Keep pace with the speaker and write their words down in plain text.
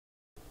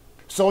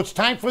So it's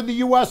time for the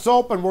U.S.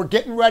 Open. We're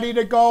getting ready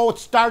to go. It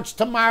starts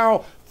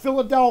tomorrow.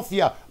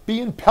 Philadelphia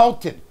being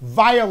pelted,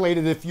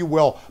 violated, if you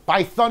will,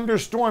 by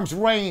thunderstorms,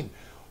 rain.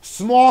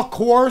 Small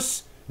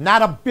course,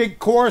 not a big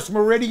course,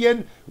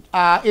 Meridian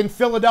in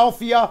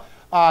Philadelphia.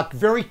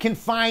 Very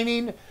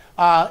confining,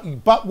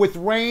 but with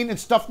rain and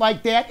stuff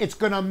like that, it's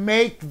going to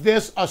make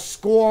this a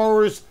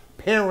scorer's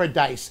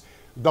paradise.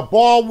 The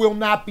ball will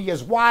not be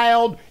as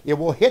wild. It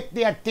will hit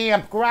that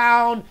damp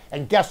ground.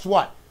 And guess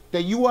what?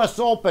 The U.S.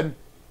 Open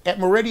at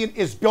Meridian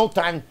is built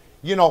on,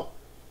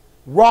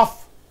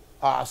 rough,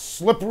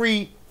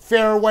 slippery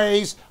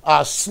fairways,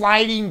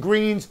 sliding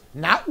greens,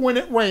 not when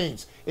it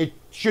rains. It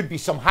should be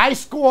some high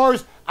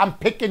scores. I'm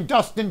picking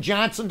Dustin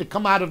Johnson to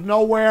come out of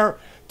nowhere.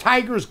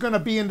 Tiger's going to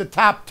be in the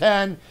top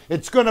 10.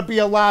 It's going to be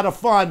a lot of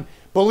fun.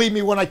 Believe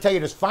me when I tell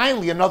you this.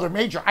 Finally, another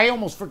major. I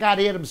almost forgot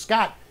Adam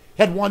Scott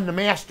had won the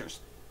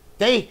Masters.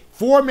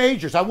 4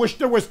 majors. I wish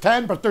there was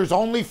 10, but there's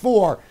only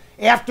 4.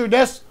 After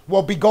this,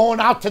 we'll be going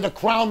out to the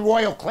Crown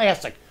Royal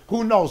Classic.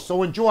 Who knows?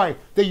 So enjoy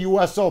the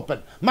U.S.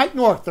 Open. Mike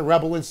North, the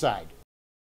Rebel Inside.